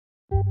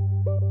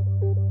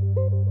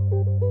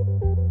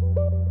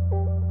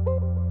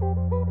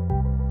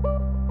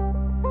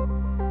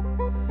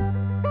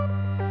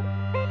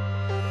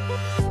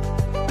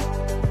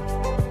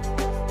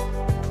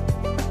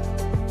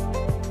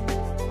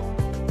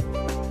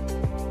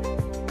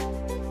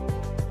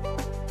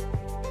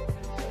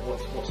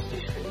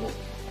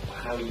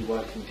how are you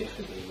working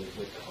differently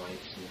with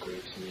clients and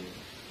groups?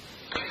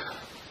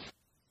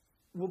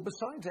 Well,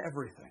 besides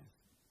everything,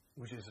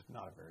 which is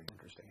not a very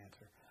interesting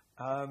answer,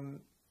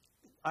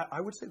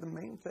 I would say the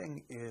main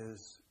thing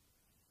is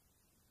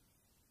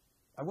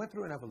I went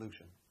through an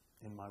evolution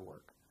in my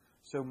work.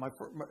 So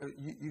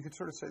you could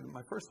sort of say that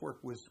my first work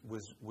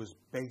was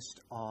based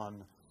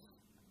on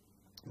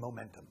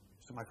momentum.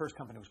 So my first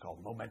company was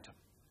called Momentum.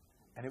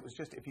 And it was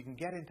just, if you can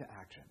get into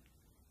action,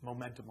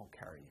 momentum will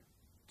carry you.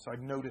 So I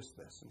noticed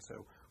this. And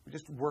so we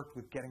just worked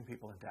with getting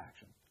people into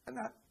action. And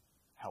that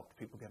helped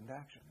people get into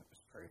action. It was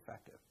very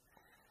effective.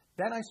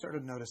 Then I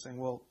started noticing,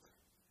 well,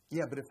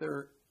 yeah, but if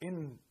they're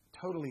in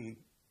totally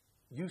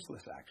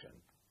useless action,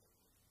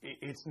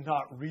 it's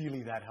not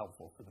really that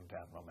helpful for them to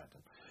have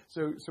momentum.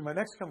 So my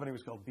next company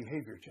was called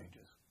Behavior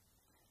Changes.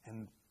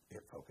 And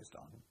it focused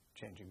on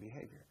changing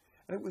behavior.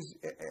 And it was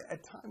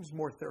at times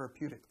more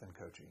therapeutic than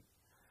coaching.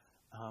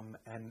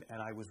 And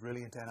I was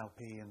really into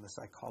NLP and the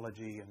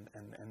psychology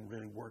and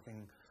really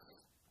working.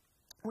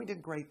 We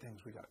did great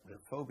things. We got rid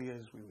of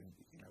phobias. We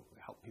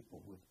would help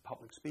people with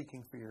public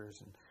speaking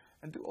fears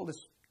and do all this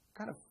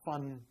kind of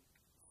fun,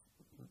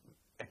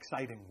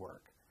 exciting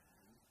work.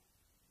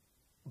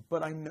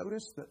 But I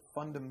noticed that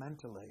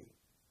fundamentally,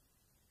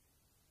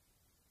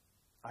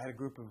 I had a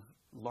group of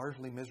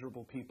largely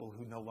miserable people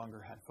who no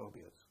longer had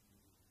phobias.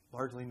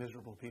 Largely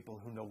miserable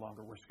people who no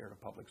longer were scared of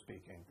public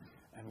speaking,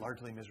 and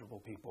largely miserable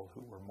people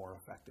who were more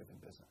effective in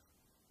business.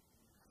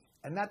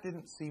 And that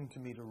didn't seem to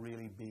me to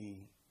really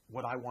be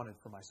what I wanted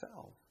for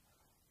myself,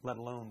 let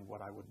alone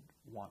what I would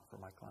want for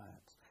my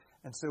clients.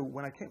 And so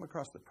when I came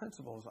across the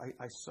principles,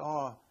 I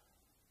saw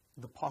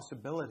the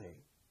possibility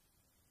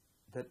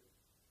that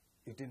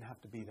it didn't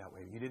have to be that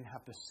way. You didn't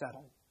have to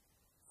settle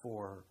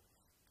for,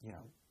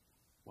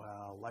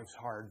 well, life's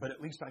hard, but at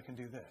least I can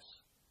do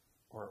this.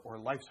 Or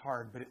life's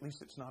hard, but at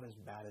least it's not as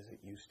bad as it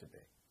used to be.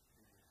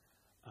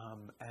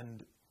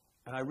 And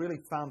I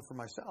really found for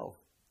myself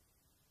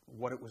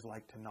what it was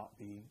like to not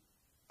be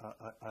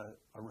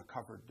a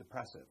recovered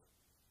depressive,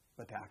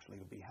 but to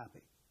actually be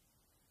happy.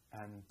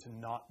 And to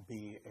not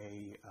be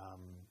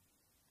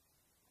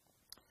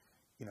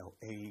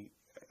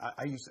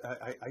I used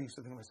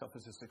to think of myself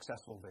as a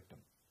successful victim.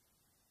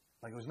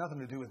 Like it was nothing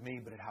to do with me,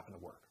 but it happened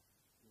to work.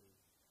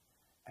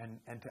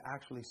 And to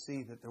actually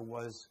see that there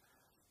was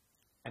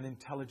an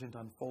intelligent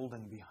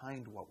unfolding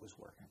behind what was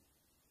working.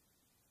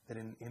 That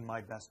in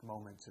my best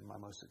moments, in my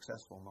most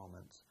successful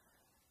moments,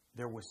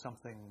 there was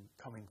something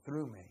coming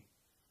through me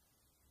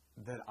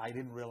that I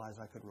didn't realize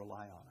I could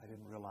rely on. I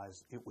didn't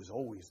realize it was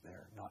always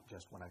there, not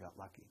just when I got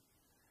lucky.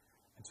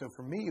 And so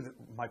for me,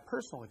 my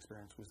personal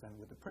experience was then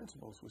with the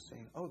principles was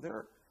saying, oh,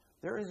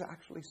 there is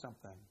actually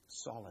something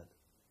solid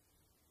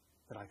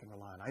that I can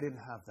rely on. I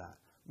didn't have that.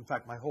 In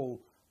fact, my whole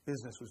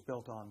business was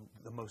built on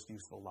the most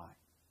useful lie.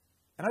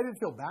 And I didn't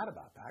feel bad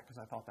about that because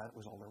I thought that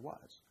was all there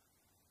was.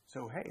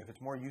 So, hey, if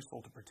it's more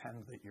useful to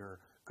pretend that you're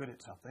good at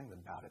something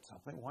than bad at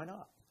something, why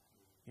not?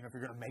 If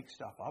you're going to make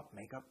stuff up,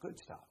 make up good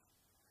stuff.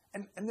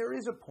 And there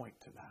is a point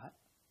to that.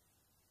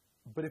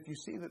 But if you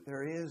see that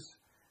there is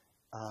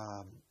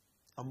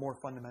a more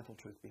fundamental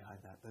truth behind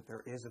that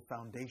there is a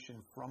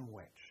foundation from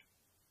which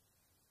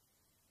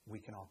we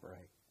can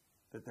operate,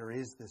 that there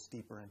is this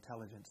deeper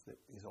intelligence that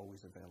is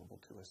always available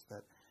to us,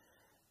 that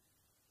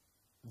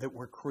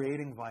we're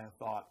creating via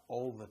thought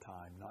all the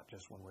time, not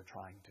just when we're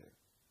trying to.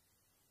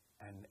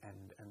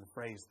 And the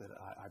phrase that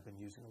I've been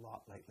using a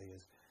lot lately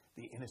is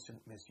the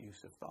innocent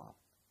misuse of thought,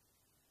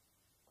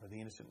 or the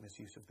innocent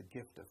misuse of the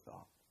gift of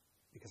thought.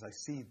 Because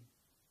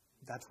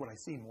that's what I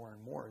see more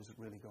and more is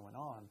really going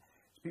on,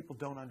 is people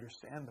don't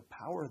understand the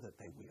power that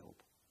they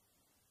wield.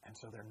 And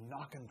so they're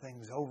knocking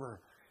things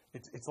over.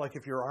 It's like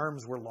if your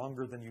arms were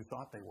longer than you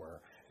thought they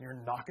were, and you're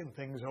knocking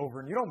things over,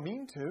 and you don't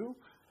mean to.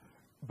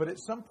 But at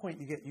some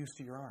point you get used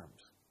to your arms,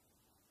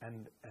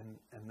 and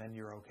then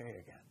you're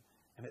okay again.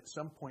 And at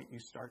some point you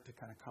start to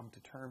kind of come to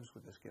terms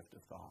with this gift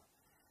of thought,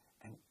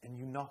 and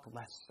you knock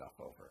less stuff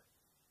over,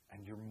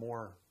 and you're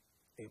more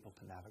able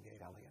to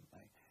navigate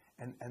elegantly.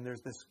 And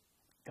there's this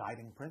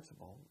guiding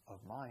principle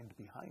of mind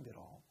behind it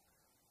all,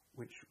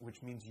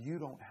 which means you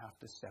don't have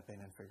to step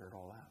in and figure it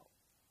all out.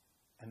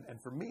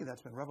 And for me,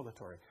 that's been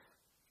revelatory.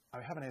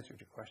 I haven't answered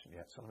your question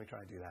yet, so let me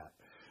try and do that.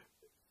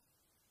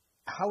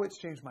 How it's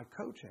changed my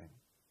coaching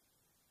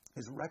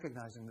is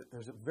recognizing that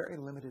there's a very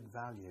limited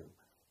value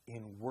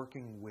in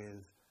working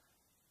with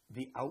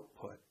the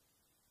output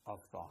of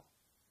thought.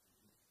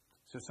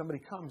 So somebody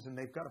comes and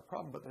they've got a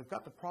problem, but they've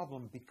got the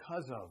problem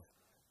because of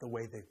the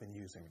way they've been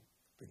using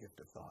the gift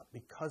of thought,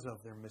 because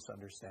of their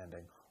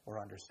misunderstanding or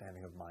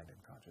understanding of mind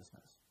and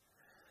consciousness.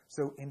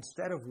 So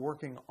instead of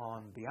working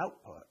on the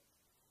output,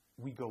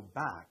 we go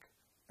back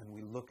and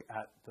we look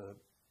at the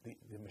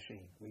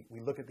machine. We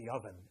look at the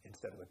oven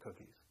instead of the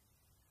cookies.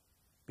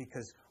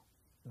 Because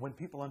when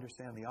people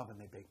understand the oven,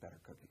 they bake better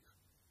cookies.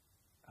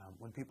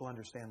 When people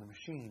understand the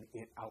machine,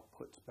 it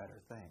outputs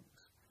better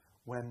things.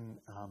 When,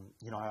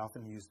 I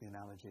often use the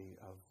analogy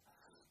of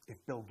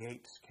if Bill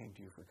Gates came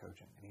to you for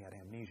coaching and he had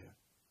amnesia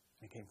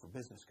and he came for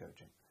business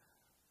coaching,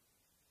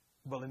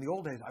 Well, in the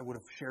old days, I would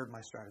have shared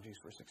my strategies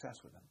for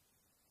success with them.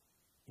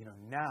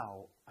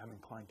 Now I'm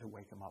inclined to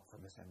wake them up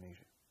from this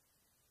amnesia,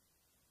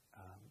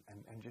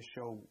 and just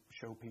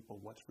show people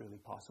what's really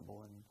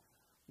possible and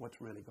what's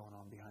really going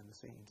on behind the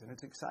scenes. And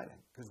it's exciting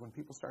because when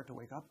people start to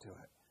wake up to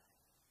it,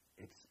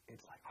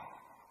 it's like,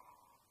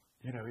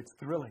 it's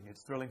thrilling.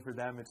 It's thrilling for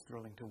them. It's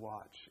thrilling to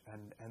watch.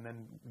 And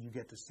then you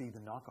get to see the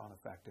knock-on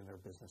effect in their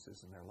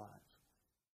businesses and their lives.